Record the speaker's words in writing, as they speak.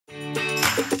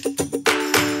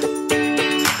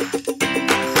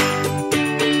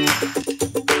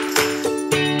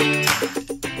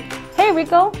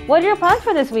Rico, what are your plans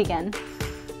for this weekend?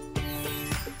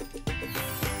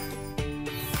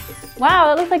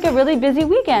 Wow, it looks like a really busy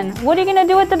weekend. What are you gonna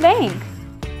do at the bank?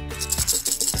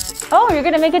 Oh, you're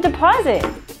gonna make a deposit.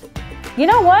 You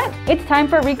know what? It's time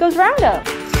for Rico's Roundup.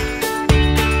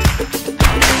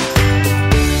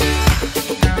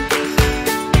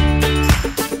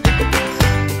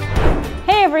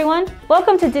 Hey everyone,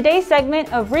 welcome to today's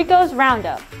segment of Rico's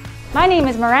Roundup. My name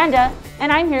is Myrhanda,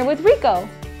 and I'm here with Rico.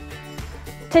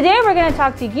 Today we're going to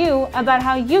talk to you about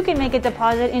how you can make a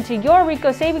deposit into your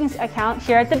Rico savings account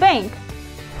here at the bank.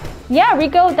 Yeah,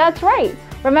 Rico, that's right.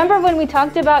 Remember when we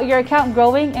talked about your account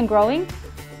growing and growing?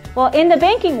 Well, in the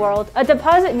banking world, a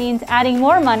deposit means adding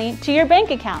more money to your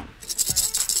bank account.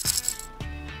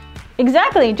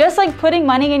 Exactly, just like putting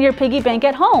money in your piggy bank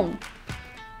at home.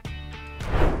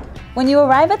 When you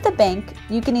arrive at the bank,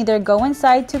 you can either go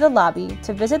inside to the lobby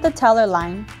to visit the teller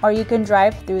line, or you can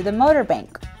drive through the motor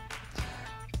bank.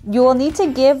 You will need to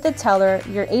give the teller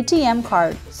your ATM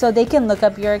card so they can look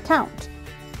up your account.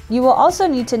 You will also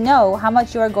need to know how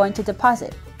much you are going to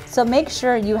deposit, so make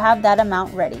sure you have that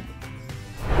amount ready.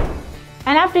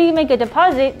 And after you make a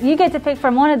deposit, you get to pick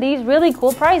from one of these really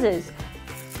cool prizes.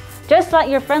 Just let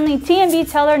your friendly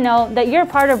TNB teller know that you're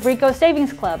part of Rico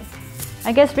Savings Club.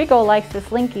 I guess Rico likes this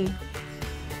Slinky.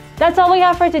 That's all we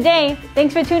have for today.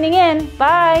 Thanks for tuning in.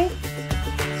 Bye!